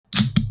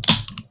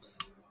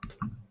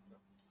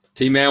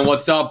T-Man,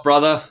 what's up,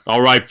 brother?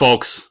 All right,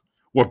 folks.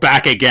 We're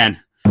back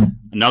again.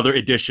 Another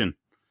edition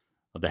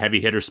of the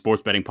Heavy Hitter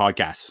Sports Betting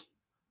Podcast.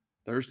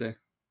 Thursday.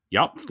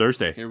 Yup,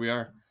 Thursday. Here we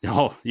are.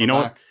 Oh, you know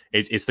what?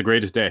 It's the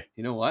greatest day.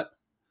 You know what?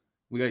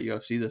 We got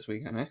UFC this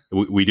weekend, eh?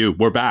 We do.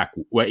 We're back.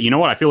 You know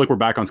what? I feel like we're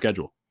back on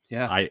schedule.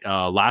 Yeah.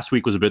 Last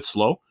week was a bit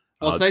slow.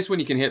 Well, it's nice when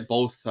you can hit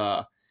both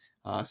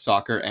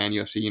soccer and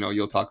UFC. You know,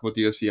 you'll talk about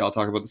the UFC, I'll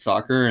talk about the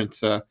soccer.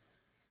 It's a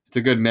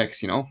good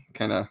mix, you know?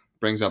 Kind of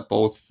brings up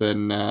both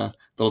and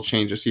little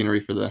change of scenery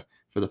for the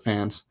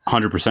fans.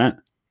 100%.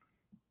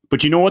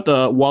 But you know what?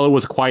 While it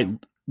was a quiet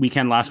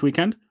weekend last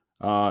weekend,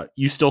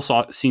 you still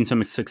seen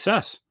some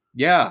success.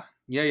 Yeah.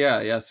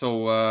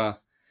 So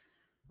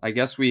I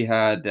guess we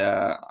had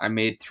I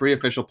made 3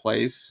 official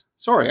plays.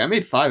 Sorry, I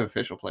made 5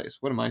 official plays.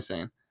 What am I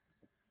saying?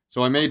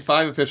 So I made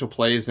 5 official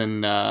plays,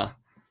 and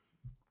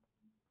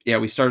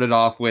we started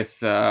off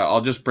with I'll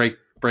just break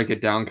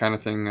it down kind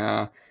of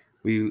thing.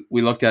 We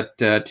looked at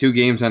 2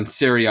 games on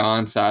Serie A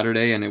on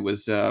Saturday, and it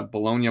was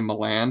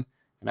Bologna-Milan,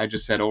 and I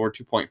just said over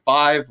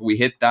 2.5. We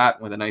hit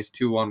that with a nice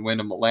 2-1 win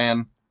in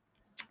Milan.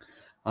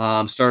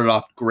 Started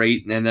off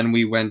great, and then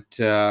we went,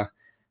 I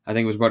think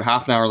it was about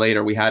half an hour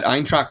later, we had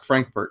Eintracht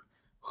Frankfurt,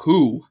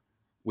 who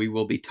we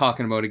will be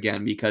talking about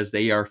again because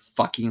they are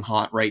fucking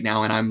hot right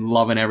now, and I'm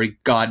loving every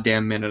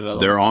goddamn minute of them.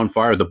 They're on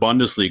fire. The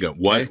Bundesliga.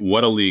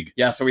 What a league.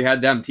 Yeah, so we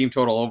had them team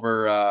total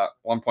over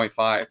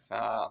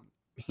 1.5.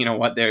 You know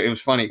what? It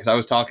was funny because I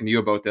was talking to you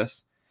about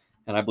this,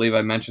 and I believe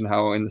I mentioned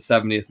how in the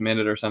 70th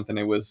minute or something,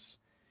 it was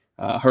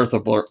Hertha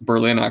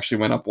Berlin actually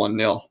went up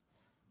 1-0.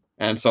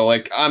 And so,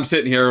 like, I'm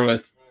sitting here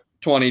with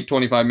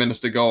 25 minutes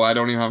to go. I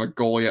don't even have a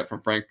goal yet from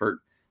Frankfurt.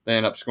 They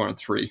end up scoring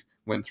 3,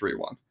 win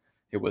 3-1.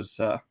 It was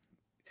a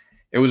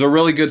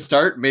really good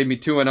start. Made me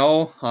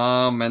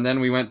 2-0. And then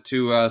we went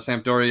to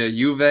Sampdoria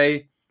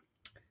Juve.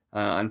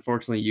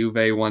 Unfortunately,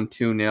 Juve won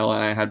 2-0,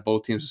 and I had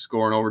both teams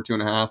scoring over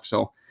 2.5.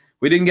 So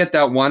we didn't get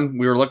that one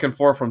we were looking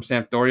for from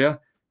Sampdoria.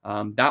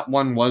 That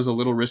one was a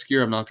little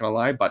riskier, I'm not going to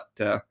lie, but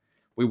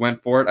we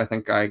went for it. I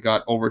think I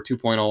got over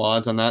 2.0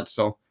 odds on that.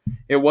 So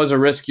it was a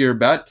riskier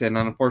bet, and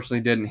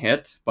unfortunately didn't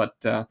hit, but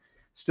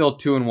still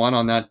 2-1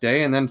 on that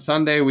day. And then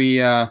Sunday we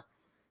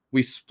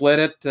split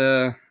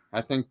it.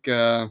 I think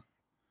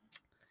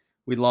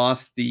we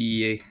lost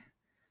the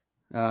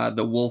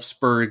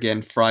Wolfsburg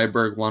and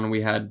Freiburg one. We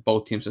had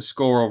both teams to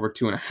score over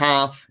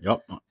 2.5.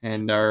 Yep.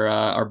 And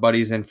our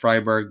buddies in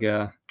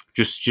Freiburg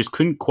just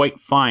couldn't quite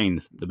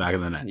find the back of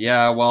the net.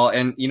 Yeah, well,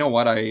 and you know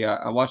what?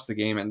 I watched the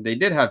game, and they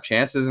did have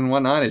chances and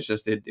whatnot. It's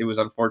just it was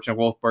unfortunate.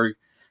 Wolfsburg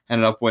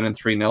ended up winning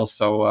 3-0.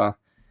 So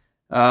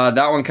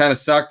that one kind of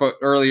sucked. But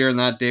earlier in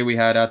that day, we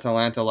had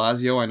Atalanta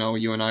Lazio. I know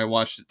you and I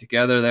watched it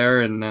together there,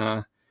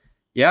 and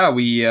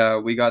we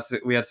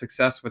had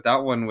success with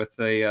that one with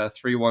a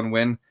 3-1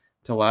 win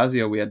to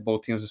Lazio. We had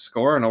both teams to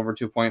score and over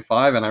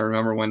 2.5. And I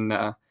remember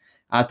when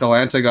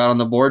Atalanta got on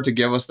the board to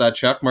give us that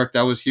check mark,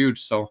 that was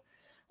huge. So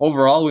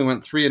overall, we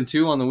went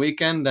 3-2 on the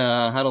weekend,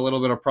 had a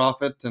little bit of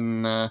profit.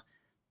 And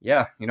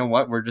you know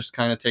what? We're just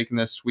kind of taking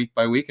this week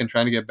by week and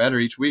trying to get better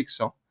each week.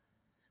 So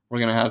we're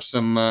going to have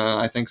some,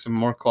 I think, some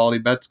more quality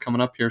bets coming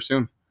up here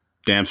soon.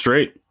 Damn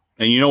straight.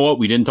 And you know what?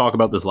 We didn't talk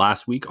about this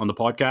last week on the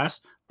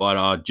podcast.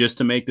 But just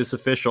to make this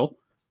official,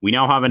 we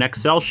now have an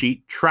Excel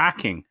sheet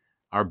tracking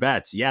our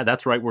bets. Yeah,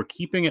 that's right. We're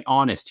keeping it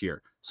honest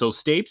here. So,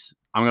 Stapes,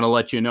 I'm going to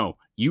let you know.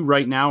 You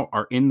right now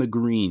are in the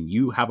green.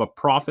 You have a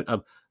profit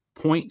of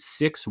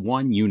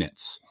 0.61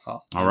 units.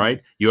 All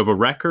right. You have a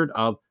record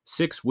of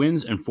 6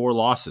 wins and 4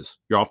 losses.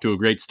 You're off to a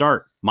great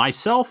start.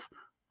 Myself,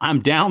 I'm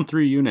down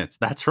 3 units.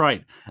 That's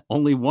right.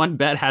 Only one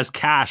bet has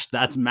cashed.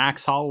 That's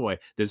Max Holloway.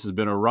 This has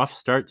been a rough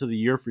start to the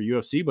year for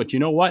UFC, but you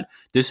know what?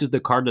 This is the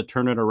card to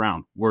turn it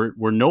around. We're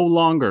no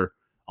longer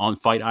on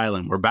Fight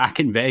Island. We're back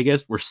in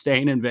Vegas. We're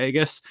staying in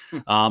Vegas.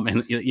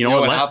 And you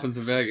know what happens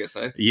in Vegas,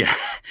 eh? Yeah.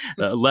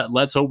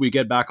 Let's hope we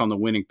get back on the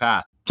winning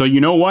path. So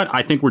you know what?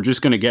 I think we're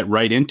just going to get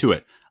right into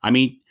it. I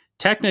mean,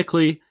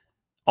 technically,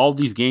 all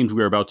these games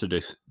we're about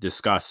to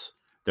discuss,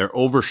 they're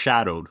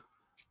overshadowed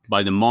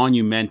by the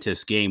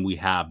monumentous game we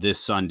have this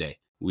Sunday.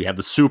 We have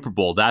the Super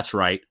Bowl. That's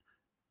right.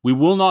 We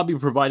will not be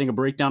providing a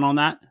breakdown on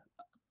that.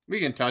 We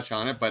can touch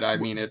on it, but I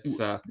mean,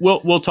 it's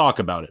we'll talk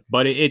about it,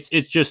 but it's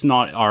just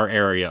not our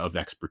area of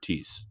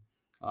expertise.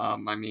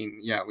 I mean,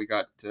 yeah, we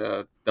got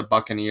the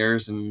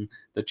Buccaneers and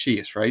the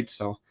Chiefs, right?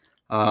 So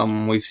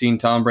we've seen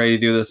Tom Brady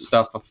do this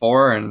stuff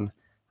before, and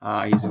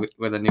he's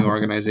with a new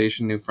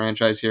organization, new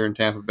franchise here in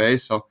Tampa Bay.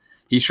 So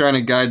he's trying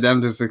to guide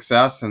them to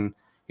success. And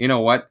you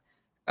know what?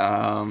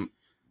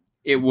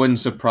 It wouldn't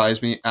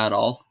surprise me at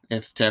all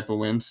if Tampa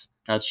wins.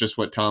 That's just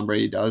what Tom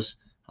Brady does.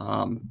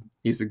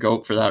 He's the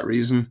GOAT for that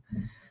reason.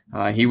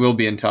 He will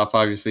be in tough,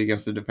 obviously,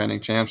 against the defending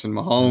champs and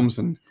Mahomes.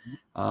 And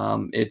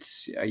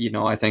it's,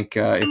 I think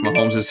if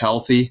Mahomes is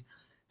healthy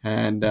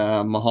and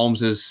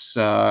Mahomes is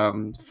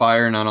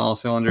firing on all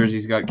cylinders,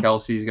 he's got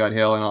Kelsey, he's got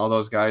Hill and all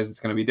those guys,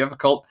 it's going to be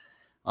difficult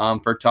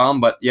for Tom.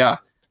 But yeah,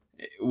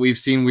 we've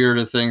seen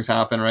weirder things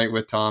happen, right,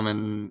 with Tom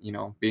and,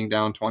 being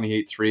down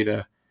 28-3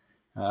 to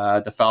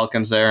the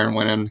Falcons there and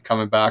winning,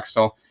 coming back.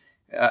 So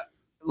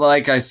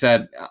like I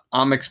said,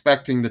 I'm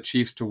expecting the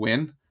Chiefs to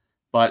win,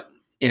 but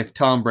if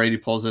Tom Brady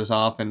pulls this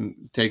off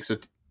and takes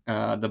it,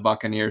 the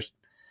Buccaneers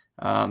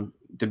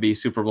to be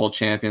Super Bowl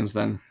champions,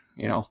 then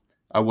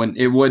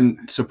it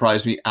wouldn't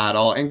surprise me at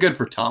all. And good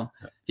for Tom.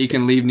 He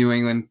can leave New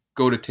England,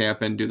 go to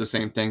Tampa, and do the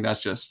same thing.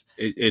 That's just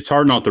it's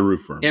hard not to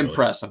root for him.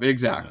 Impressive, really.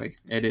 Exactly.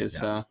 Yeah. It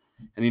is. Yeah.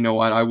 And you know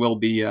what? I will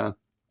be,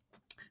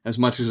 as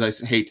much as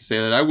I hate to say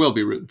that, I will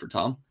be rooting for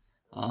Tom.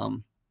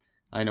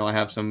 I know I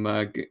have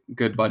some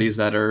good buddies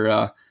that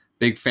are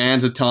big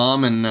fans of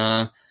Tom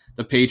and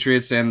the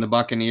Patriots and the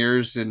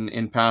Buccaneers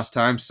in past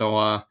times.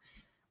 So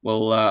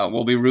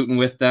we'll be rooting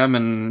with them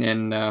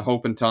and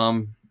hoping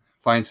Tom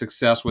finds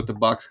success with the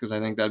Bucs, because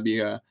I think that'd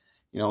be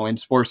in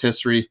sports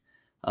history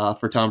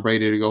for Tom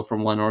Brady to go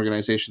from one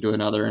organization to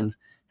another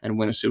and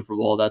win a Super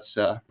Bowl. That's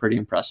pretty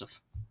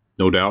impressive.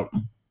 No doubt.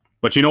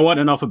 But you know what?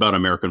 Enough about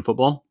American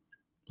football.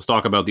 Let's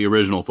talk about the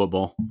original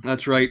football.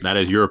 That's right. That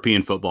is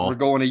European football. We're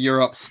going to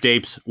Europe.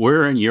 Stapes,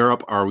 where in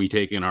Europe are we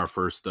taking our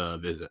first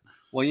visit?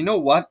 Well, you know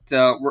what?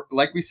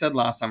 Like we said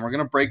last time, we're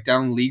going to break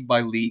down league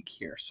by league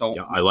here. So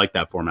yeah, I like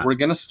that format. We're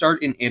going to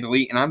start in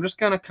Italy, and I'm just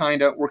going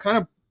to we're kind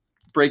of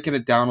breaking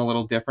it down a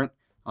little different.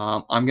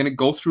 I'm going to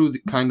go through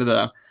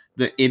the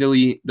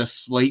Italy, the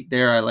slate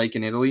there I like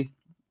in Italy,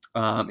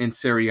 in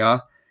Serie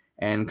A,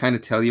 and kind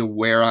of tell you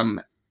where I'm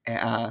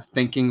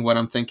thinking, what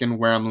I'm thinking,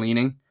 where I'm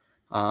leaning.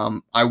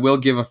 I will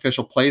give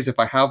official plays if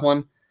I have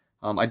one.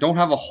 I don't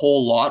have a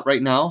whole lot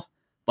right now,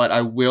 but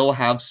I will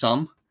have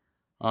some.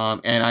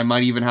 And I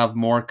might even have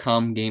more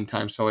come game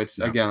time. So it's,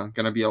 again,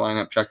 going to be a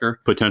lineup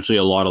checker. Potentially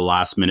a lot of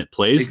last-minute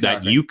plays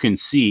that you can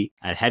see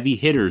at Heavy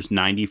Hitters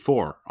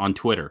 94 on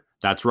Twitter.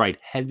 That's right,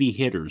 Heavy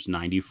Hitters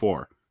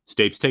 94.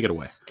 Stapes, take it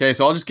away. Okay,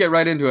 so I'll just get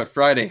right into it.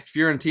 Friday,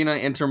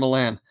 Fiorentina, Inter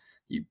Milan.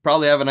 You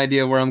probably have an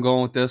idea where I'm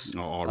going with this. Oh,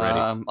 already.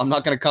 I'm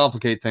not going to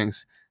complicate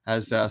things,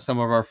 as some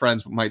of our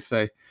friends might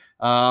say.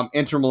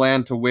 Inter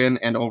Milan to win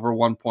and over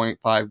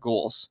 1.5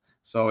 goals.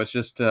 So it's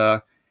just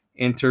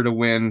Inter to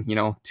win,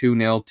 2-0,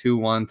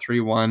 2-1,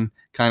 3-1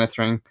 kind of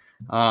thing.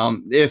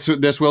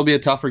 This will be a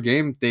tougher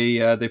game.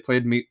 They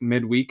played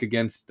midweek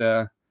against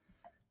Juve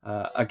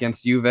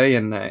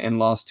and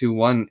lost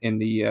 2-1 in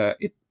the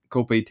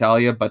Coppa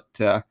Italia, but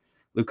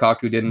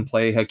Lukaku didn't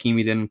play,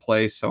 Hakimi didn't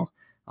play, so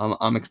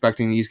I'm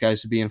expecting these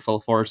guys to be in full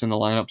force in the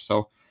lineup.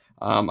 So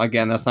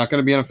again, that's not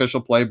going to be an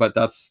official play, but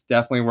that's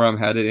definitely where I'm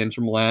headed.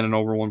 Inter Milan and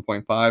over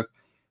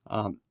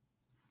 1.5.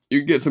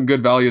 You get some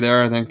good value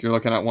there. I think you're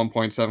looking at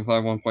 1.75,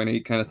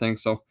 1.8 kind of thing.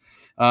 So,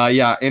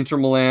 Inter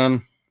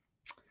Milan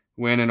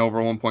win and over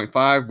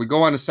 1.5. We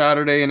go on to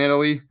Saturday in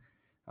Italy.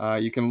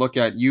 You can look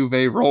at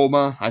Juve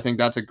Roma. I think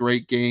that's a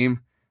great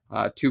game.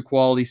 Two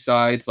quality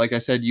sides. Like I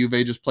said,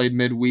 Juve just played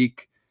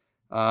midweek.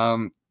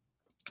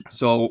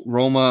 So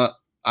Roma,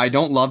 I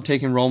don't love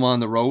taking Roma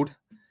on the road,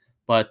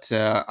 but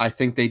I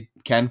think they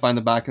can find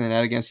the back of the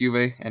net against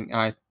Juve, and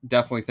I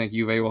definitely think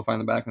Juve will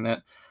find the back of the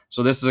net.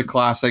 So this is a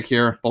classic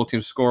here. Both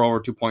teams score over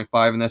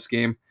 2.5 in this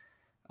game.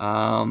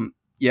 We're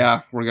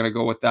going to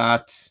go with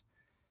that.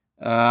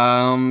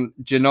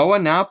 Genoa,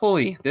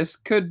 Napoli. This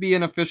could be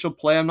an official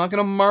play. I'm not going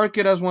to mark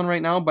it as one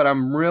right now, but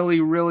I'm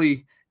really,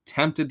 really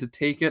tempted to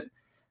take it.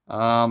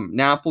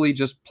 Napoli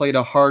just played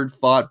a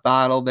hard-fought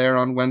battle there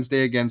on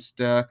Wednesday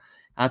against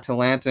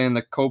Atalanta in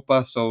the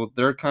Coppa, so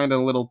they're kind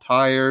of a little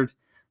tired.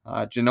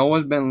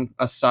 Genoa's been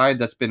a side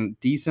that's been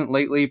decent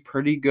lately,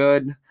 pretty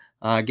good,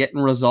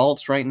 getting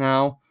results right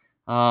now.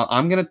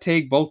 I'm going to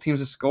take both teams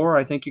to score.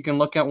 I think you can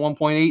look at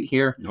 1.8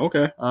 here.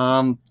 Okay.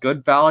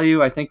 Good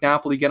value. I think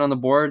Napoli get on the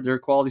board. They're a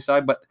quality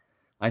side, but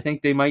I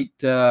think they might,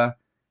 be a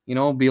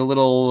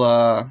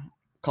little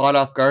caught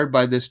off guard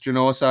by this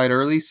Genoa side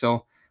early.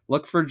 So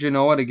look for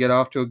Genoa to get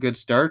off to a good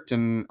start,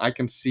 and I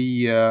can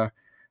see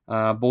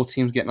both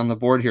teams getting on the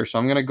board here. So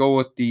I'm going to go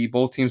with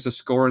both teams to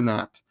score in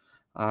that.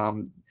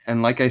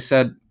 And like I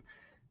said,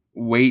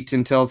 wait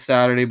until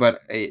Saturday, but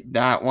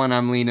that one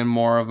I'm leaning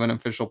more of an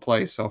official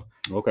play. So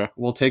okay,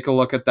 we'll take a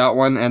look at that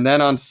one. And then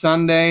on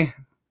Sunday,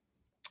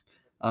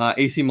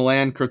 AC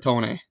Milan,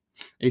 Crotone.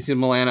 AC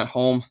Milan at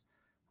home.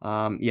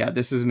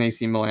 This is an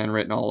AC Milan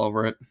written all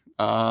over it.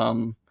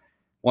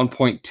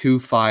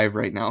 1.25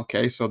 right now,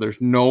 okay? So there's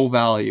no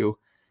value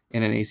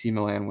in an AC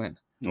Milan win.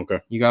 Okay.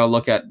 You got to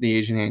look at the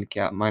Asian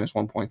handicap, minus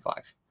 1.5.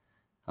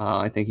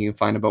 I think you can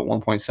find about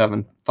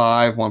 1.75,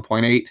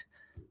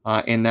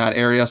 1.8 in that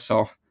area.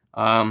 So,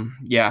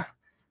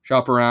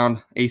 shop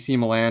around. AC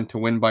Milan to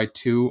win by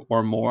 2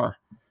 or more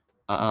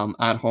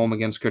at home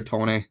against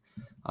Crotone.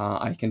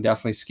 I can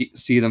definitely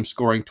see them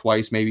scoring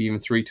twice, maybe even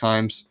 3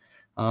 times.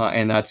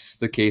 And that's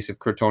the case if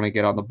Crotone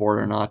get on the board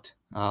or not.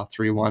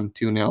 3-1,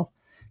 2-0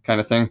 kind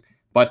of thing.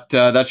 But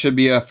that should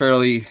be a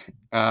fairly,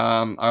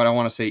 I don't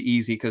want to say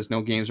easy because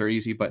no games are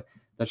easy, but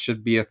that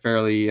should be a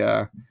fairly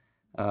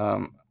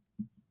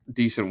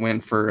decent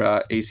win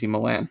for AC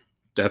Milan.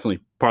 Definitely.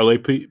 Parlay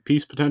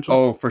piece potential?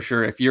 Oh, for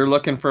sure. If you're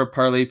looking for a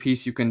parlay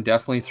piece, you can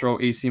definitely throw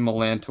AC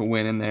Milan to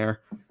win in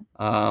there.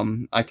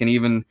 I can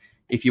even,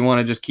 if you want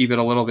to just keep it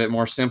a little bit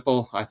more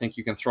simple, I think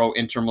you can throw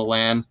Inter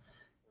Milan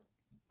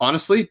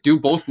honestly, do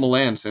both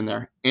Milans in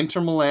there. Inter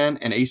Milan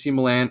and AC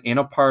Milan in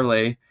a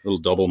parlay. Little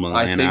double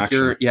Milan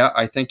action.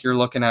 I think you're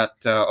looking at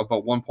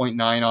about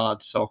 1.9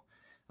 odds. So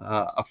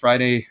a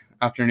Friday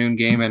afternoon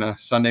game and a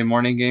Sunday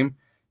morning game,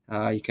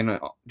 you can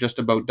just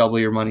about double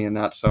your money in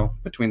that. So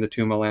between the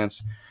two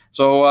Milans.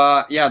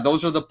 So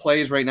those are the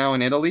plays right now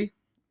in Italy.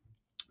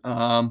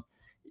 I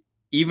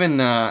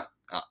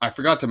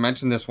forgot to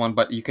mention this one,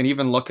 but you can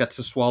even look at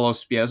Sassuolo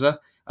Spiezia.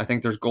 I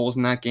think there's goals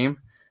in that game.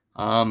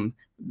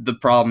 The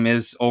problem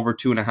is over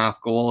 2.5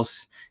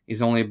 goals.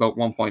 He's only about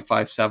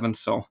 1.57,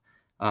 so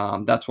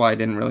that's why I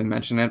didn't really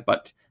mention it.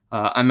 But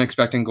I'm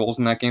expecting goals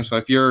in that game. So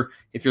if you're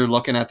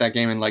looking at that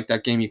game and like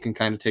that game, you can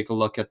kind of take a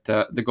look at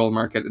the goal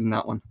market in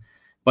that one.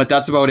 But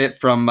that's about it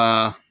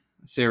from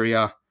Serie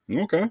A.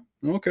 Okay.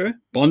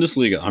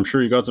 Bundesliga. I'm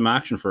sure you got some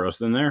action for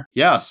us in there.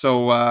 Yeah,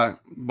 so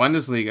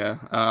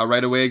Bundesliga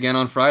right away again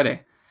on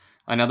Friday.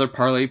 Another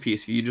parlay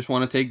piece. If you just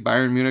want to take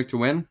Bayern Munich to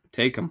win,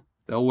 take them.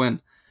 They'll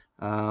win.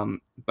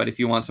 But if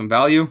you want some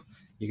value,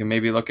 you can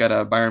maybe look at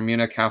a Bayern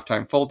Munich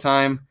halftime,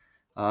 full-time.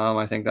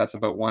 I think that's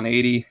about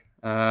 180.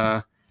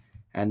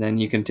 And then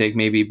you can take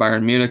maybe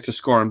Bayern Munich to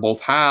score in both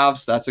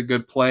halves. That's a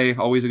good play.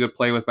 Always a good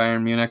play with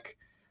Bayern Munich.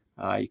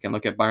 You can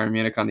look at Bayern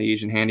Munich on the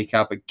Asian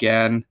handicap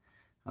again.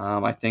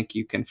 I think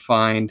you can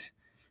find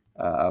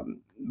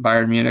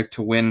Bayern Munich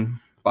to win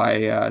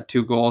by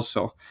 2 goals.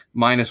 So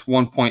minus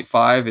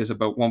 1.5 is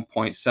about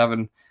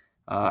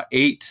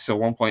 1.78. So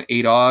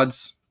 1.8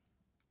 odds.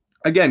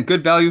 Again,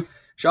 good value.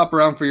 Shop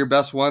around for your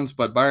best ones,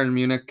 but Bayern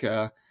Munich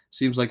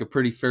seems like a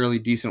pretty fairly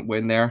decent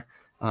win there.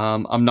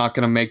 I'm not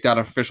going to make that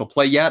an official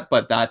play yet,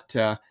 but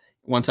that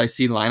once I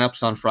see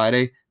lineups on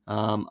Friday,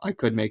 I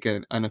could make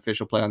an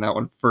official play on that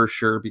one for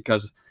sure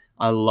because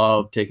I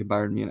love taking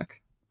Bayern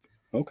Munich.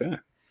 Okay.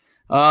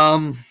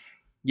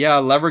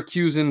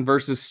 Leverkusen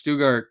versus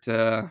Stuttgart.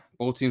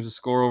 Both teams to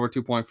score over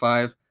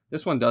 2.5.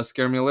 This one does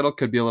scare me a little.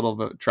 Could be a little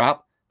bit of a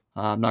trap.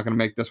 I'm not going to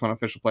make this one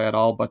official play at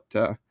all, but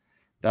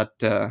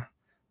that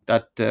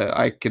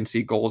I can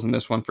see goals in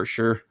this one for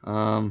sure.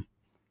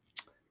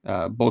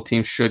 Both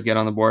teams should get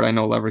on the board. I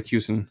know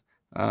Leverkusen,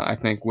 I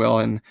think will,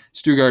 and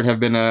Stuttgart have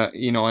been a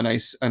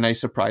nice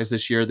surprise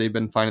this year. They've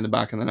been finding the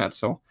back of the net.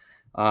 So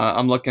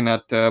I'm looking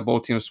at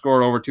both teams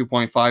score over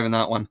 2.5 in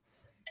that one.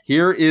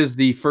 Here is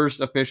the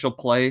first official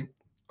play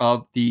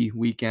of the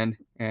weekend,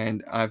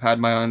 and I've had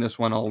my eye on this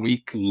one all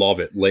week. Love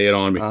it. Lay it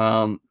on me.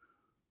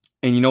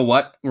 And you know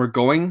what? We're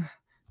going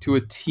to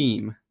a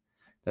team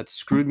that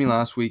screwed me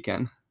last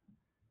weekend.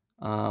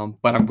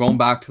 But I'm going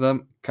back to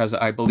them because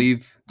I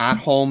believe at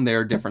home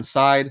they're a different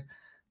side,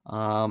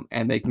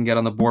 and they can get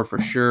on the board for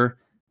sure.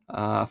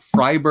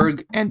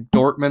 Freiburg and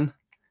Dortmund,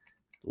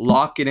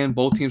 lock it in.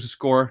 Both teams to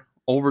score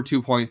over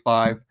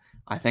 2.5.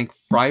 I think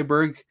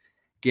Freiburg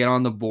get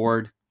on the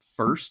board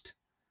first.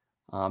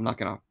 I'm not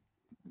going to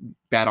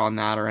bet on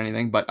that or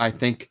anything, but I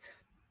think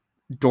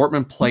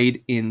Dortmund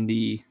played in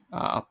the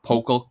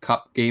Pokal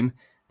Cup game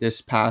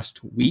this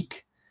past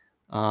week.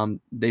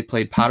 They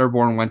played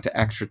Paderborn, went to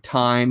extra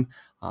time.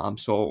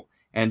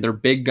 And their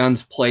big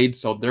guns played,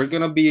 so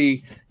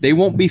they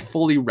won't be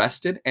fully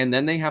rested, and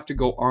then they have to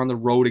go on the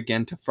road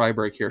again to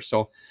Freiburg here.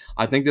 So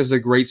I think this is a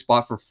great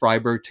spot for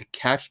Freiburg to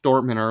catch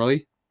Dortmund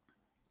early.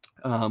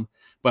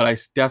 But I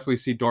definitely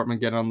see Dortmund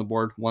get on the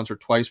board once or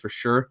twice for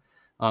sure.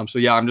 I'm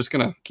just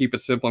going to keep it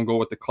simple and go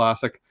with the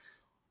classic.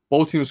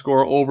 Both teams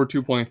score over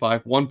 2.5,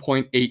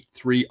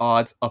 1.83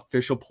 odds,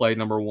 official play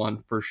number 1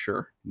 for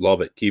sure.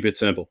 Love it. Keep it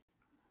simple.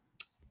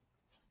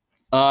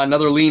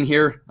 Another lean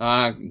here,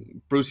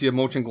 Borussia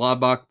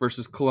Mönchengladbach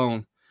versus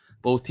Cologne.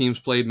 Both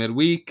teams played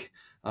midweek.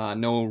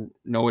 No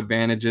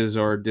advantages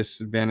or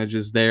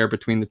disadvantages there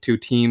between the two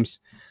teams.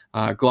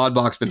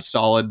 Gladbach's been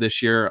solid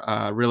this year.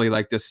 Really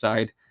like this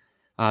side.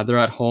 They're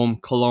at home.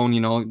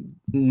 Cologne,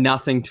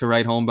 nothing to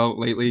write home about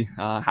lately.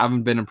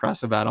 Haven't been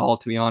impressive at all,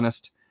 to be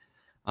honest.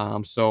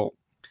 So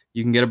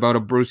you can get about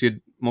a Borussia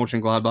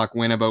Mönchengladbach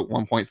win about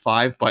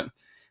 1.5, but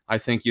I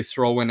think you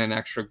throw in an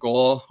extra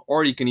goal,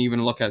 or you can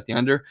even look at the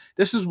under.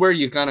 This is where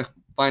you gotta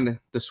find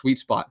the sweet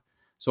spot.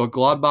 So a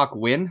Gladbach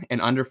win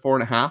and under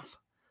 4.5,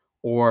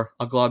 or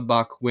a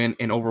Gladbach win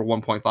and over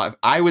 1.5.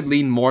 I would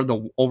lean more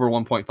the over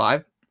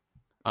 1.5.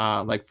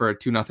 Like for a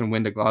 2-0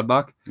 win to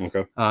Gladbach.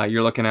 Okay.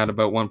 You're looking at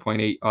about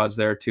 1.8 odds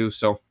there too.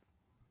 So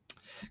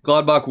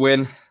Gladbach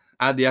win,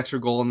 add the extra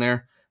goal in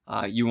there.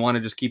 You want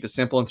to just keep it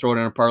simple and throw it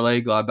in a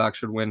parlay. Gladbach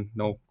should win,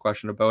 no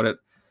question about it.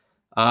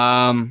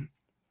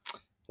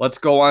 Let's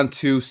go on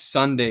to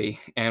Sunday,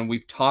 and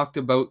we've talked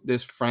about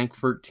this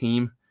Frankfurt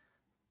team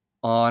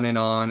on,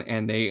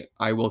 and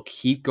I will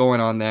keep going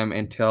on them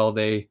until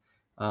they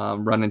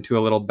run into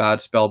a little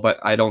bad spell, but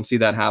I don't see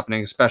that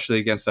happening, especially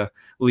against a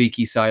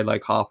leaky side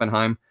like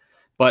Hoffenheim.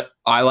 But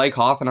I like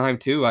Hoffenheim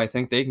too. I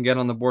think they can get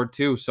on the board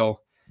too.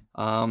 So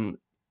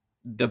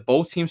the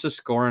both teams to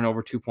score in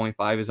over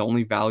 2.5 is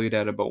only valued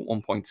at about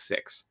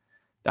 1.6.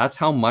 That's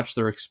how much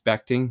they're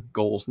expecting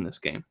goals in this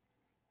game.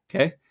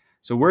 Okay,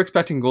 so we're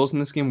expecting goals in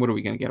this game. What are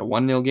we going to get? A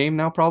 1-0 game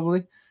now,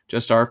 probably?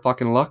 Just our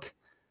fucking luck.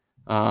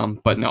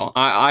 But no,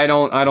 I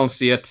don't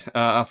see it.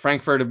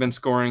 Frankfurt have been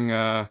scoring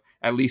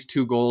at least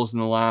 2 goals in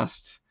the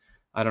last,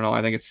 I don't know,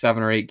 I think it's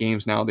 7 or 8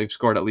 games now. They've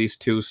scored at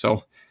least 2.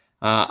 So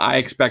I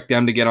expect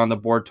them to get on the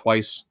board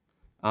twice.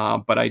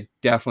 But I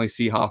definitely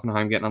see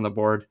Hoffenheim getting on the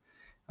board.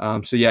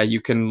 So yeah,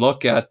 you can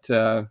look at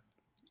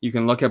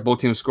both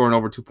teams scoring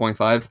over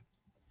 2.5.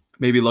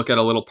 Maybe look at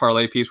a little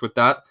parlay piece with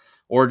that,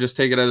 or just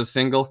take it as a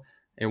single.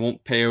 It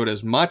won't pay out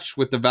as much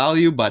with the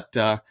value, but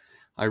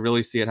I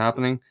really see it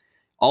happening.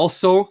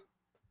 Also,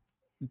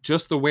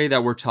 just the way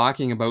that we're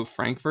talking about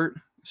Frankfurt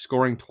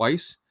scoring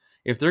twice,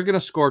 if they're going to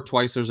score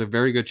twice, there's a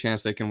very good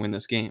chance they can win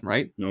this game,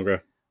 right? Okay.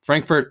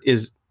 Frankfurt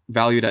is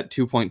valued at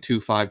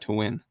 2.25 to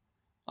win.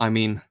 I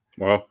mean,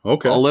 well,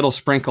 okay. A little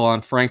sprinkle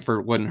on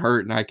Frankfurt wouldn't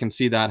hurt, and I can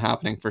see that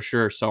happening for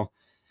sure. So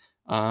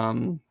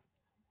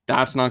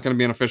that's not going to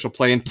be an official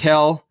play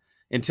until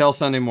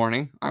Sunday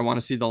morning. I want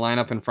to see the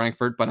lineup in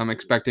Frankfurt, but I'm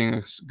expecting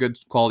a good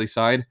quality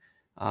side.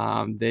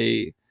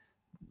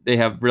 They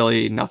have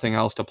really nothing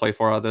else to play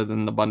for other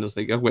than the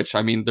Bundesliga, which,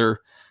 I mean,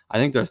 I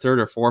think they're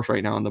 3rd or 4th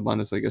right now in the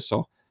Bundesliga.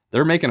 So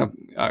they're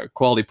making a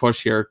quality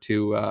push here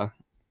to,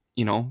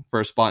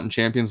 for a spot in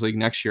Champions League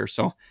next year.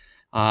 So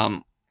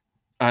I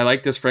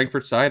like this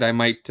Frankfurt side. I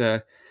might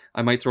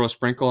throw a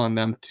sprinkle on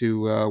them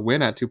to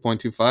win at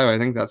 2.25. I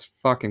think that's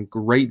fucking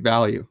great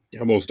value.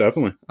 Yeah, most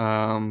definitely.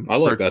 I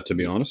like that, to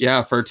be honest.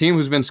 Yeah, for a team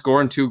who's been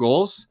scoring 2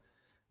 goals,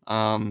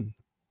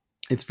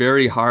 it's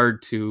very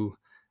hard to,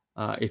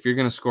 if you're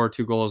going to score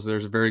 2 goals,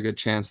 there's a very good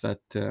chance that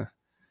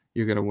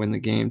you're going to win the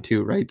game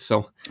too, right?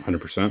 So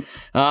 100%.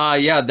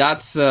 Yeah,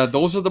 that's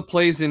those are the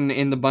plays in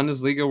the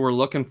Bundesliga we're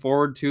looking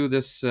forward to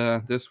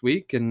this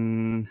week,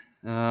 and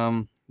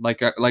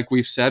like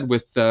we've said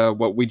with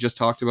what we just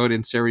talked about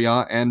in Serie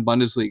A and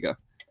Bundesliga.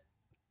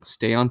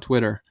 Stay on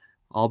Twitter.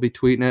 I'll be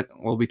tweeting it.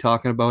 We'll be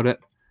talking about it.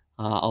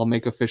 I'll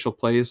make official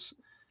plays.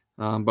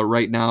 But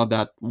right now,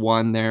 that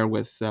one there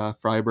with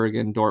Freiburg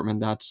and Dortmund,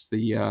 that's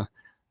the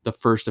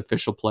first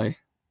official play.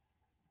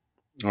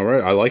 All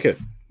right, I like it.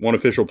 One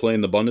official play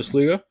in the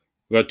Bundesliga.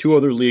 We got 2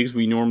 other leagues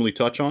we normally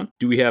touch on.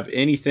 Do we have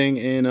anything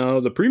in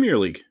the Premier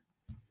League?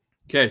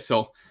 Okay,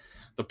 so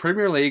the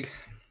Premier League,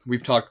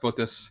 we've talked about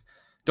this.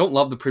 Don't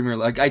love the Premier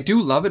League. I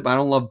do love it, but I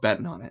don't love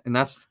betting on it. And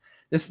this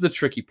is the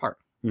tricky part.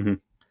 Mm-hmm.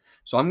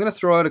 So I'm going to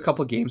throw out a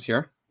couple of games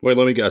here. Wait,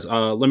 let me guess.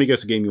 Let me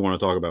guess a game you want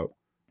to talk about.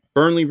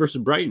 Burnley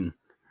versus Brighton.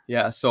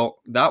 Yeah, so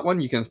that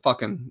one you can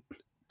fucking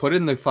put it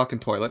in the fucking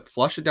toilet,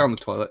 flush it down the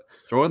toilet,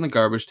 throw it in the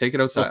garbage, take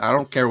it outside. I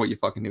don't care what you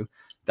fucking do.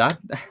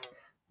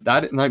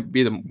 That might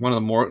be one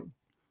of the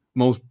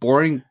most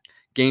boring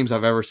games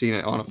I've ever seen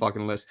it on a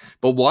fucking list.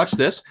 But watch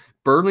this.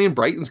 Burnley and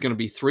Brighton's going to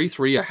be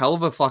 3-3, a hell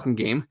of a fucking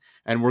game,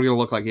 and we're going to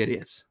look like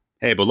idiots.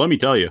 Hey, but let me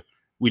tell you,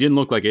 we didn't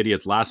look like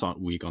idiots last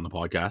week on the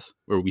podcast,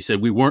 where we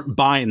said we weren't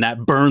buying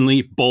that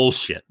Burnley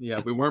bullshit.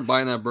 Yeah, we weren't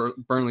buying that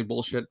Burnley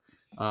bullshit.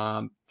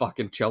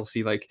 Fucking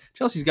Chelsea. Like,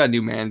 Chelsea's got a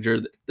new manager.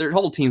 Their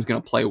whole team's going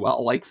to play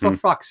well. Like, for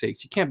fuck's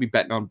sakes, you can't be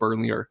betting on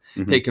Burnley or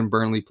taking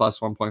Burnley plus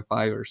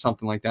 1.5 or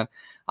something like that.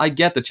 I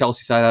get the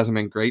Chelsea side hasn't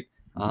been great.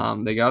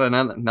 They got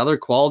another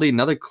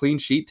clean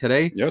sheet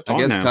today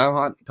against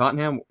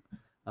Tottenham.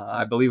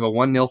 I believe a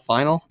 1-0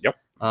 final.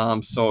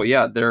 Yep. So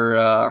yeah,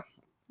 they're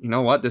you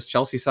know what? This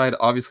Chelsea side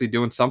obviously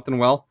doing something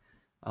well.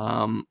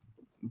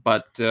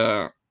 But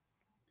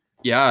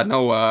yeah,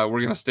 no,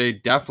 we're gonna stay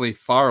definitely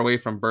far away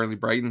from Burnley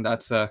Brighton.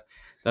 That's a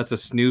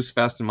snooze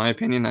fest in my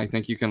opinion. I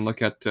think you can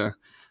look at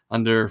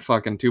under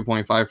fucking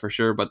 2.5 for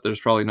sure, but there's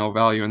probably no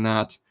value in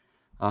that.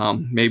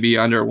 Maybe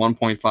under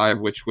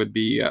 1.5, which would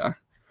be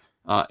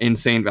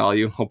insane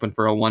value, hoping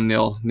for a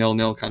 1-0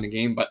 0-0 kind of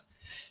game. But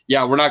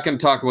yeah, we're not going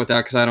to talk about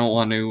that because I don't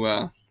want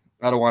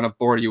to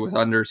bore you with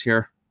unders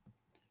here.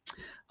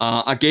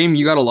 A game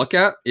you got to look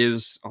at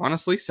is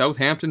honestly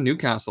Southampton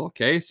Newcastle.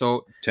 Okay,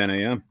 so 10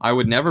 a.m. I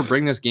would never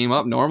bring this game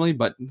up normally,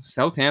 but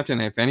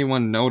Southampton, if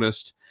anyone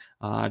noticed,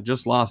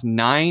 just lost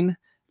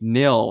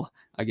 9-0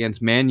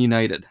 against Man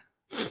United.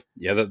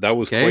 Yeah, that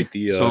was quite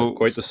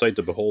the sight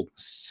to behold.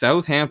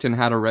 Southampton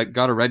got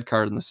a red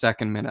card in the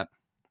 2nd minute.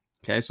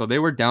 Okay, so they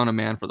were down a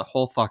man for the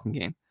whole fucking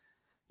game.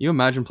 You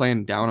imagine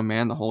playing down a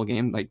man the whole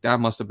game? Like, that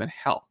must have been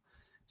hell.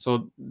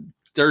 So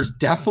there's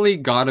definitely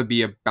got to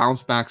be a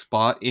bounce back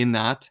spot in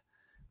that,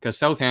 because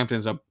Southampton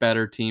is a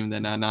better team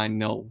than a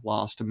 9-0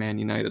 loss to Man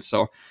United.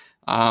 So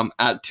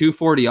at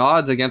 240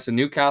 odds against a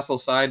Newcastle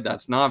side,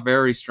 that's not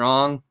very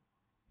strong.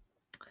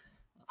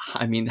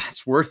 I mean,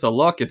 that's worth a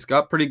look. It's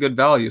got pretty good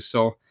value.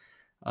 So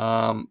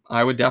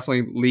I would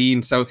definitely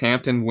lean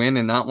Southampton win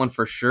in that one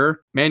for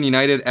sure. Man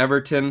United,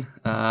 Everton.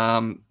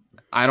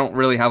 I don't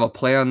really have a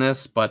play on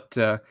this, but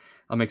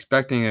I'm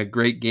expecting a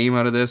great game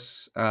out of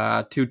this.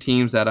 2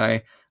 teams that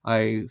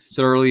I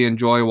thoroughly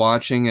enjoy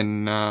watching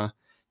and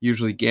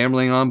usually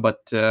gambling on,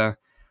 but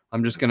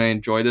I'm just going to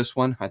enjoy this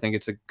one. I think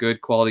it's a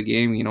good quality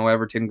game. You know,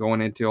 Everton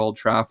going into Old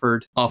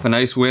Trafford off a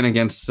nice win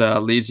against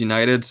Leeds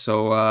United.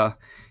 So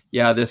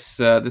yeah, this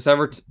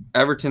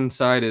Everton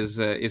side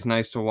is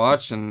nice to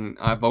watch, and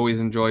I've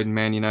always enjoyed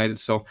Man United.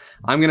 So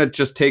I'm gonna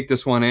just take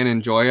this one in,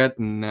 enjoy it,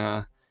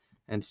 and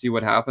see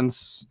what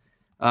happens.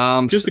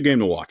 Just a game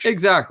to watch.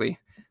 Exactly.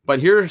 But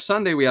here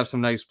Sunday we have some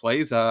nice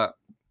plays.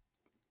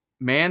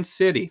 Man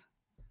City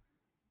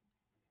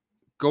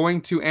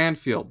going to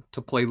Anfield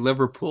to play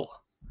Liverpool.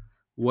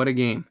 What a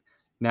game.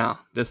 Now,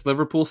 this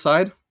Liverpool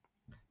side,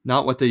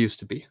 not what they used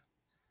to be.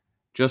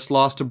 Just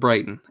lost to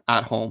Brighton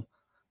at home.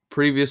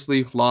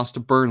 Previously lost to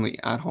Burnley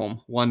at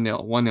home.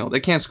 1-0, 1-0. They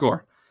can't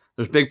score.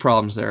 There's big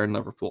problems there in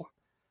Liverpool.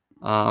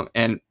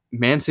 And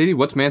Man City,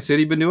 what's Man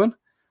City been doing?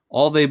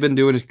 All they've been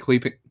doing is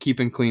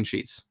keeping clean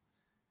sheets.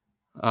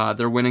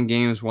 They're winning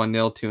games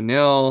 1-0,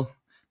 2-0,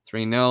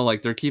 3-0.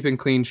 Like, they're keeping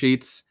clean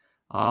sheets.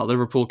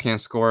 Liverpool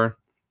can't score.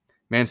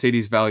 Man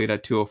City's valued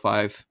at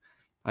 205.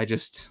 I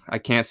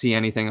can't see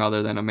anything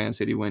other than a Man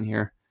City win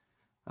here.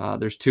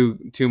 There's too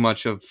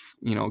much of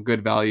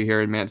good value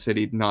here in Man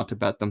City not to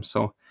bet them.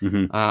 So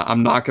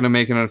I'm not going to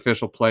make an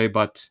official play,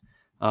 but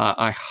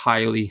I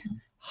highly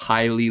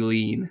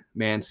lean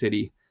Man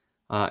City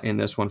in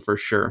this one for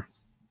sure.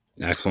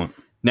 Excellent.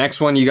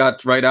 Next one you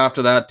got right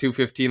after that,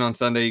 2:15 on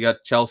Sunday. You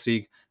got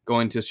Chelsea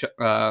going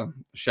to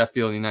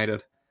Sheffield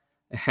United,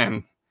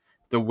 and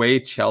the way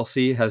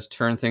Chelsea has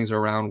turned things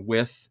around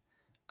with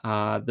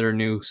their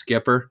new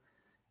skipper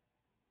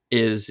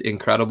is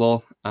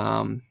incredible.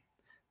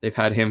 They've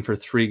had him for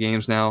 3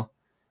 games now.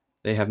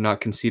 They have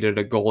not conceded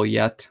a goal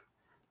yet.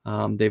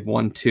 They've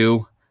won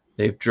 2.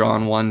 They've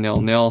drawn 1,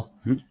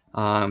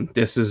 0-0.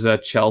 This is a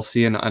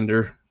Chelsea and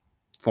under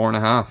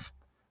 4.5.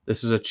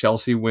 This is a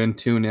Chelsea win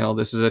 2-0.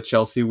 This is a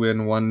Chelsea win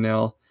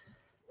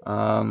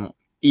 1-0.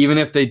 Even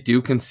if they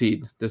do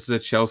concede, this is a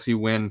Chelsea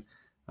win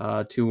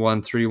 2-1,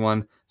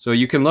 3-1. So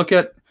you can look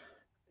at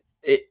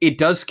it. It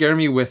does scare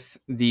me with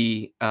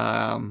the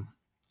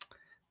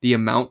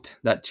amount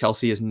that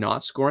Chelsea is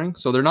not scoring.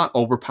 So they're not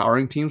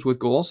overpowering teams with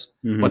goals,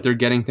 but they're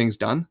getting things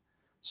done.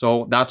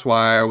 So that's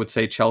why I would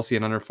say Chelsea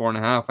and under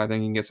 4.5. I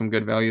think you can get some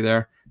good value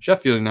there.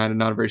 Sheffield United,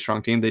 not a very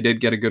strong team. They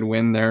did get a good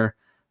win there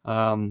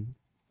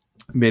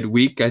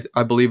midweek,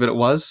 I believe it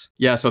was.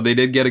 Yeah, so they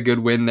did get a good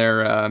win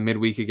there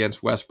midweek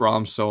against West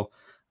Brom. So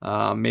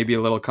maybe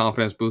a little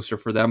confidence booster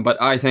for them.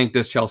 But I think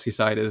this Chelsea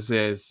side is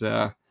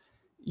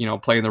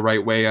playing the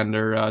right way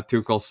under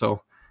Tuchel.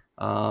 So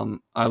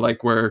I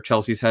like where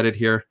Chelsea's headed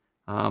here.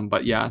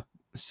 But yeah,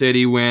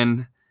 City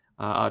win,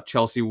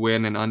 Chelsea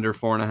win, and under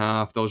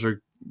 4.5. Those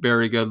are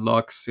very good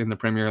looks in the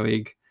Premier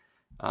League.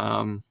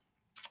 And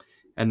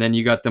then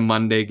you got the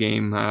Monday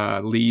game,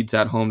 Leeds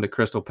at home to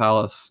Crystal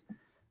Palace.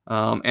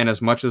 And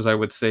as much as I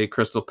would say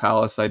Crystal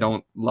Palace, I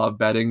don't love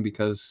betting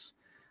because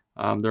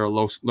they're a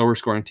lower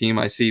scoring team.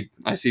 I see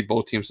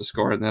both teams to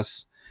score in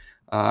this.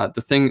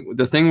 The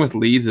thing with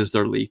Leeds is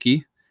they're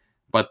leaky,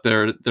 but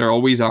they're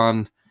always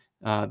on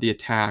the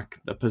attack,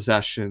 the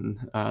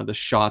possession, the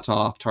shots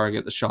off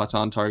target, the shots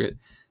on target.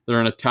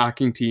 They're an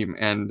attacking team,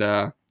 and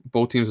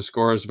both teams to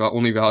score is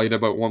only valued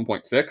about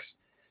 1.6.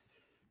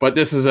 But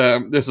this is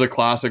a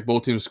classic.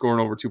 Both teams scoring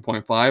over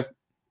 2.5.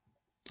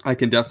 I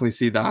can definitely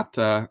see that.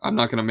 I'm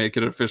not going to make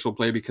it an official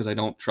play because I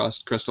don't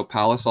trust Crystal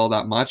Palace all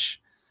that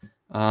much.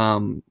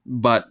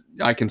 But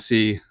I can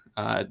see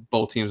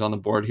both teams on the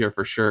board here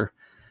for sure.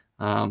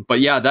 But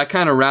yeah, that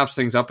kind of wraps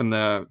things up in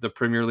the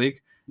Premier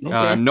League.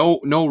 Okay.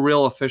 No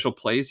real official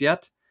plays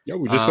yet. Yeah,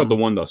 we just got the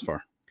one thus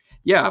far.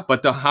 Yeah,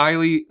 but I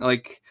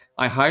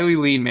highly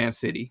lean Man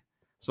City.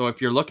 So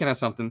if you're looking at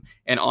something,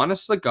 and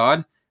honest to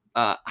God,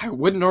 I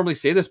wouldn't normally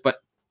say this,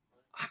 but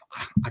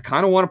I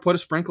kind of want to put a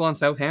sprinkle on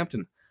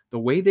Southampton. The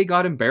way they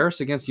got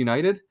embarrassed against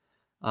United,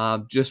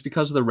 just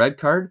because of the red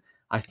card,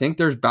 I think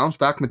there's bounce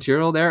back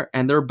material there,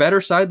 and they're a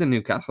better side than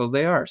Newcastle.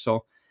 They are.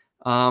 So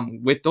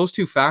with those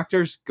two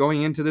factors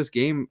going into this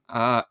game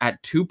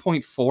at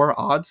 2.4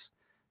 odds,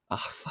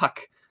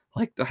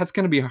 like that's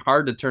going to be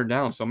hard to turn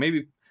down. So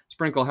maybe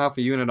sprinkle half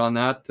a unit on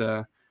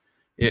that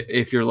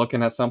if you're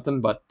looking at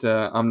something, but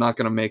I'm not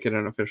going to make it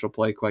an official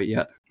play quite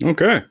yet.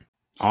 Okay.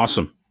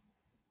 Awesome.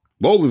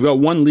 Well, we've got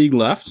one league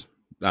left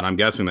that I'm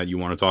guessing that you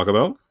want to talk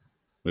about.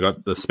 We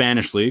got the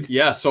Spanish league.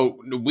 Yeah, so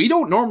we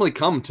don't normally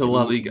come to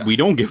La Liga. We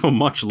don't give them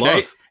much love.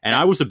 Okay. And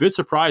I was a bit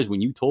surprised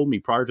when you told me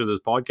prior to this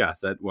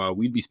podcast that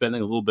we'd be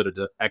spending a little bit of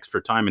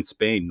extra time in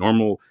Spain,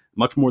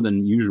 much more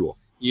than usual.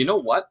 You know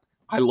what?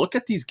 I look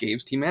at these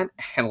games, T-Man,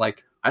 and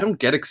I don't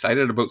get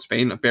excited about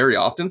Spain very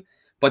often,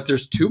 but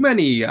there's too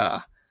many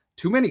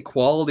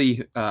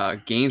quality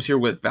games here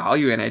with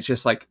value, and it's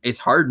just it's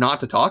hard not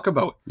to talk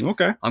about.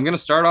 Okay. I'm going to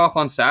start off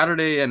on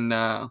Saturday, and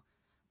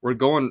we're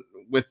going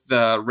with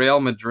Real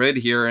Madrid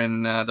here,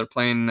 and they're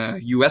playing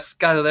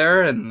Huesca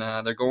there, and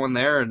they're going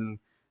there, and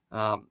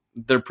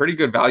they're pretty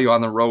good value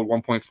on the road,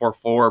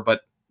 1.44.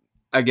 But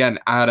again,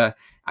 add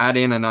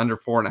in an under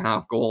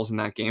 4.5 goals in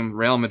that game.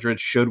 Real Madrid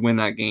should win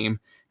that game,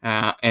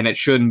 and it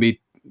shouldn't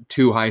be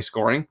too high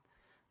scoring.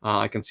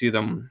 I can see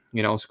them,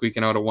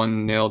 squeaking out a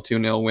 1-0,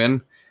 2-0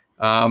 win.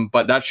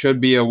 But that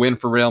should be a win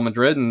for Real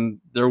Madrid,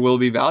 and there will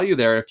be value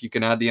there if you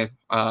can add the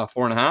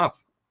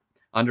 4.5,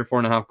 under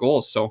 4.5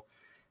 goals. So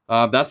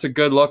that's a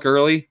good look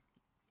early.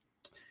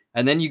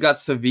 And then you got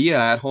Sevilla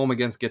at home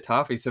against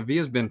Getafe.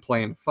 Sevilla's been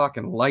playing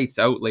fucking lights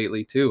out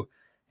lately too.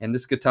 And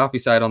this Getafe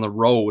side on the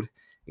road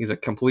is a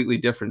completely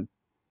different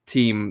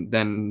team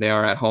than they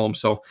are at home.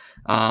 So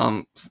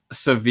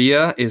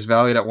Sevilla is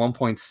valued at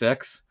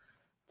 1.6.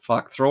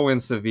 throw in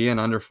Sevilla and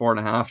under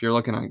 4.5. You're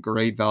looking at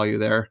great value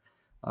there.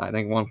 I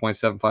think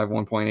 1.75,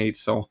 1.8.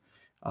 So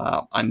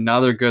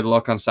another good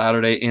look on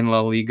Saturday in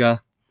La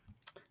Liga.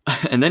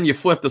 And then you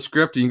flip the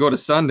script and you go to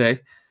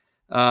Sunday.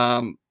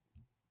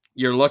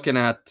 You're looking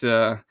at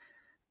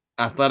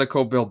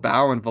Atletico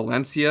Bilbao and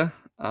Valencia.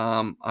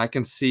 I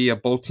can see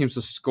both teams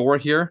to score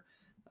here.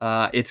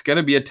 It's going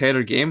to be a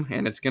tighter game,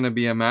 and it's going to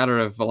be a matter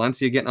of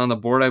Valencia getting on the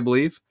board, I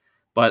believe.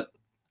 But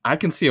I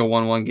can see a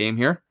 1-1 game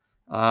here.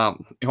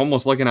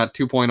 Almost looking at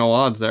 2.0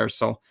 odds there.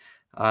 So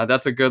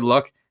that's a good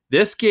look.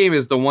 This game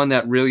is the one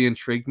that really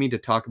intrigued me to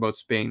talk about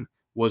Spain,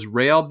 was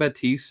Real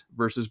Betis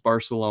versus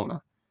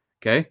Barcelona.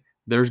 Okay?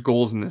 There's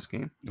goals in this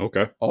game.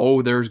 Okay.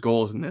 Oh, there's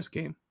goals in this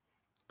game.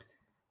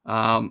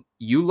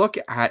 You look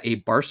at a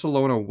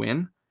Barcelona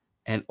win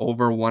and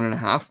over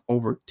 1.5,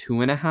 over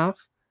 2.5.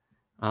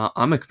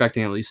 I'm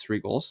expecting at least 3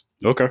 goals.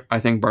 Okay. I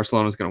think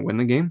Barcelona is going to win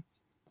the game.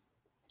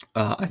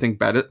 I think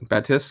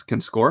Betis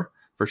can score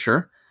for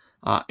sure.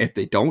 If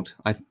they don't,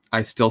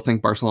 I still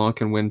think Barcelona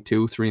can win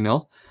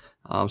 2-3-0.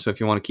 So if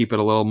you want to keep it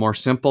a little more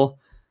simple,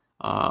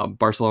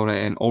 Barcelona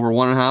and over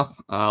 1.5.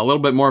 A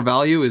little bit more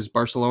value is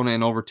Barcelona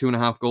and over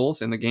 2.5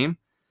 goals in the game.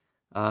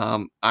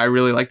 I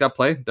really like that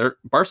play.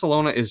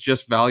 Barcelona is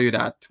just valued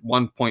at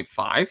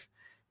 1.5,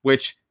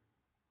 which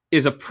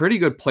is a pretty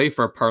good play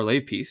for a parlay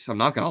piece. I'm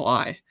not going to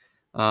lie.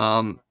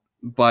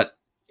 But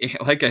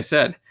like I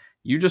said,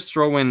 you just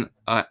throw in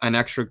an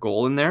extra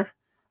goal in there.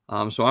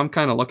 So I'm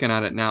kind of looking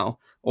at it now.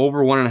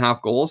 Over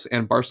 1.5 goals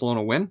and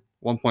Barcelona win,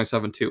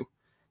 1.72.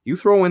 You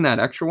throw in that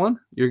extra one,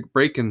 you're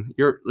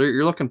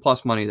looking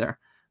plus money there,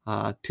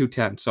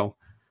 210. So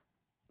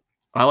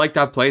I like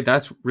that play.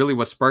 That's really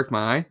what sparked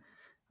my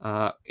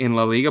eye in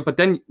La Liga. But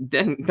then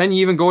you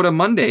even go to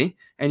Monday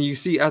and you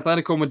see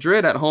Atletico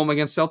Madrid at home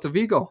against Celta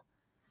Vigo.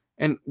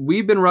 And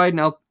we've been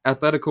riding out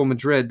Atletico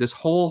Madrid this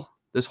whole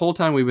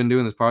time we've been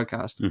doing this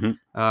podcast.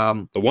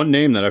 Mm-hmm. The one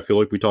name that I feel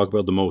like we talk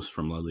about the most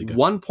from La Liga.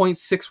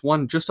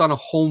 1.61 just on a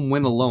home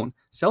win alone.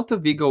 Celta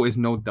Vigo is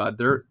no dud.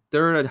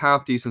 They're a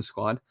half decent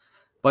squad,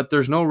 but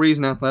there's no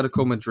reason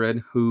Atletico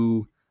Madrid,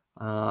 who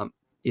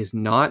is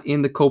not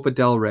in the Copa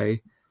del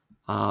Rey,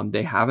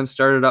 they haven't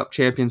started up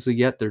Champions League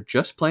yet. They're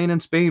just playing in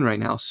Spain right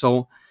now.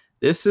 So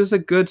this is a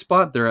good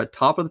spot. They're at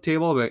top of the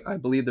table. But I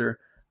believe they're,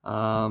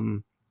 I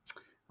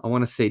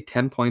want to say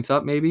 10 points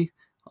up maybe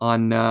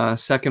on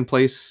second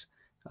place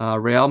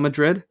Real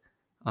Madrid.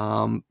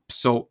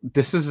 So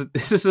this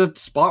is a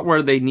spot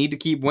where they need to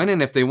keep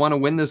winning if they want to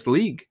win this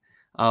league.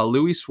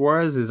 Luis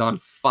Suarez is on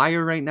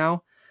fire right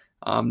now.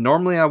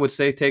 Normally I would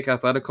say take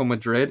Atletico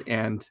Madrid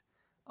and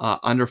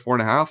under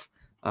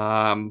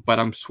 4.5. But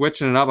I'm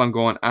switching it up. I'm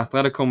going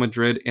Atletico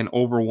Madrid in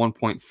over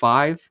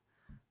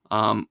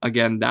 1.5.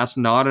 Again, that's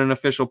not an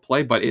official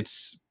play, but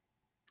it's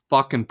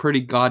fucking pretty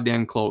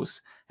goddamn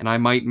close. And I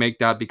might make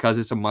that because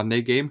it's a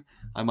Monday game.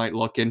 I might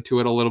look into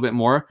it a little bit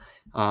more,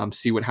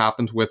 see what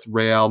happens with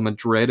Real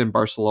Madrid and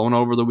Barcelona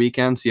over the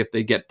weekend, see if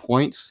they get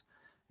points.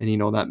 And,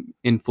 that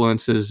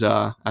influences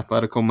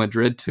Atletico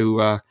Madrid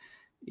to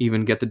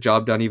even get the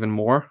job done even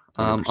more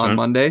on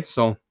Monday.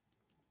 So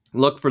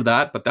look for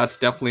that, but that's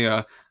definitely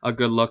a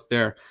good look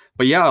there.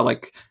 But yeah,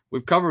 like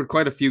we've covered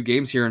quite a few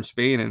games here in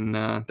Spain,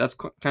 and that's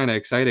kind of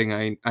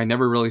exciting. I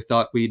never really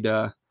thought we'd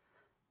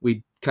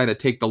kind of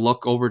take the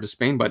look over to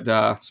Spain,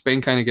 but Spain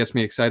kind of gets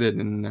me excited,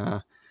 and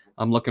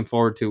I'm looking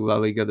forward to La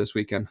Liga this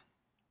weekend.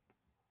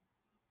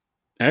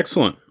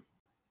 Excellent.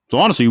 So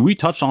honestly, we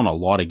touched on a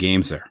lot of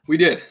games there. We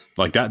did.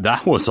 Like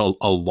that was a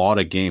lot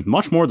of games,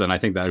 much more than I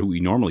think that we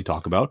normally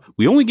talk about.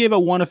 We only gave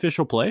out one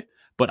official play,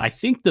 but I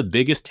think the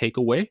biggest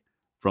takeaway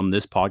from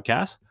this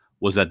podcast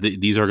was that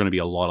these are going to be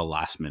a lot of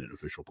last minute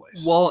official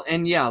plays. Well,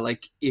 and yeah,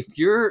 like if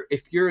you're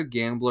a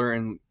gambler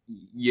and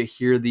you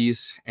hear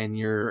these and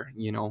you're,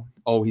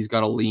 oh, he's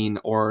got a lean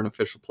or an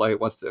official play,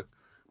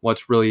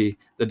 what's really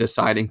the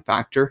deciding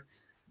factor?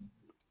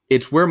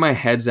 It's where my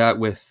head's at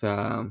with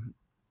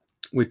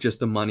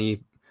just the money.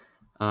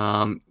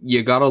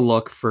 You got to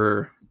look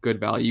for good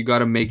value. You got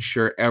to make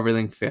sure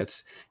everything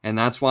fits. And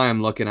that's why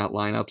I'm looking at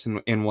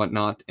lineups and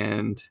whatnot.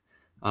 And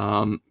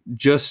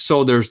just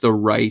so there's the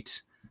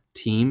right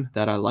team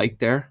that I like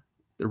there,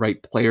 the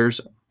right players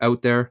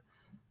out there,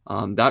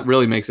 that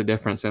really makes a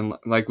difference. And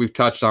like we've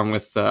touched on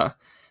with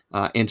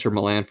Inter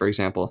Milan, for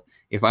example,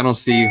 if I don't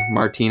see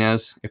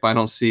Martinez, if I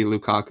don't see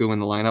Lukaku in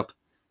the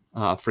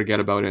lineup, forget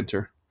about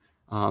Inter.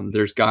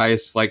 There's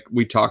guys like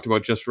we talked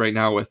about just right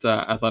now with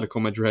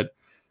Atletico Madrid.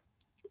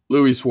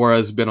 Luis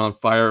Suarez has been on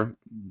fire,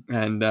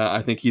 and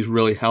I think he's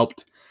really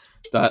helped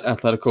that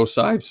Atletico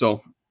side.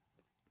 So,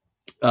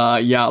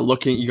 you got to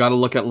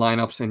look at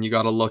lineups, and you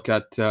got to look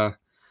at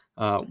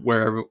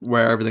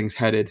where everything's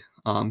headed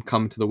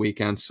come to the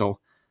weekend. So,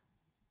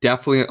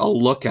 definitely a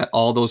look at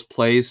all those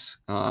plays.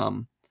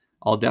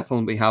 I'll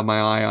definitely have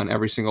my eye on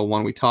every single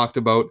one we talked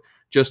about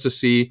just to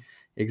see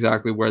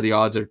exactly where the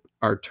odds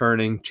are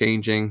turning,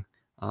 changing,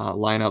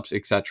 lineups,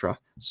 etc.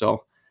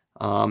 So.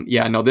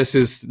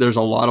 There's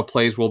a lot of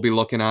plays we'll be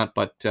looking at,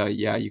 but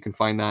you can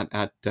find that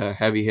at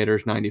Heavy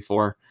Hitters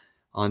 94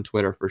 on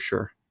Twitter for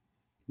sure.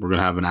 We're going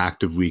to have an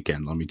active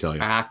weekend, let me tell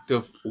you.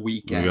 Active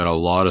weekend. We got a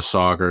lot of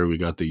soccer. We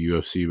got the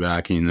UFC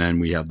back, and then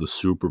we have the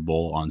Super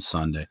Bowl on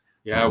Sunday.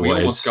 Yeah, we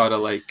almost got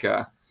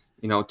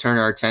to turn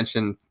our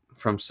attention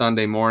from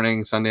Sunday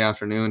morning, Sunday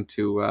afternoon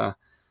to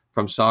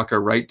from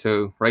soccer right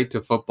to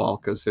football,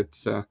 because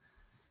it's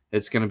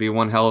going to be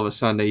one hell of a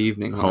Sunday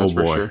evening. Oh boy,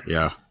 for sure.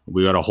 Yeah,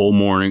 we got a whole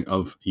morning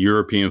of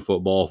European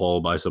football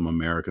followed by some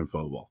American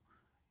football.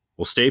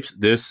 Well, Stapes,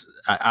 this,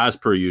 as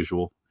per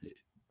usual,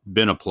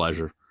 been a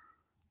pleasure.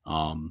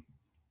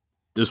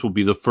 This will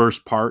be the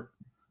first part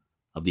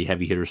of the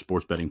Heavy Hitter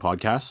Sports Betting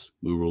Podcast.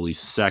 We will release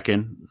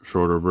second,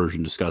 shorter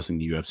version discussing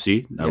the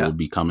UFC. That will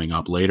be coming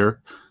up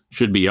later.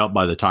 Should be up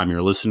by the time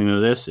you're listening to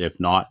this. If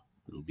not,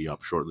 it'll be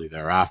up shortly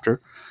thereafter.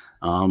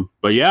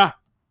 But yeah,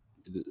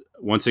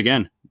 once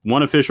again,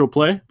 one official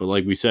play. But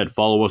like we said,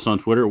 follow us on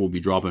Twitter. We'll be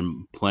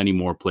dropping plenty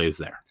more plays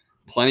there.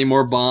 Plenty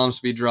more bombs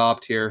to be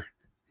dropped here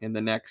in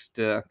the next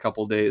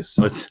couple days.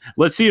 So.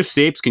 Let's see if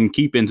Stapes can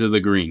keep into the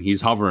green. He's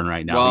hovering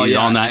right now. Well, he's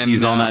on that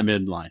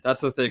midline.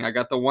 That's the thing. I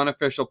got the one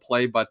official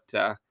play, but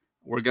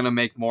we're gonna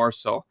make more.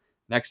 So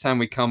next time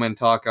we come and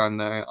talk on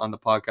the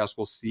podcast,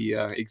 we'll see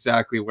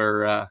exactly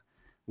where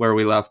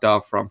we left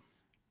off from.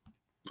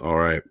 All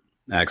right.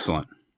 Excellent.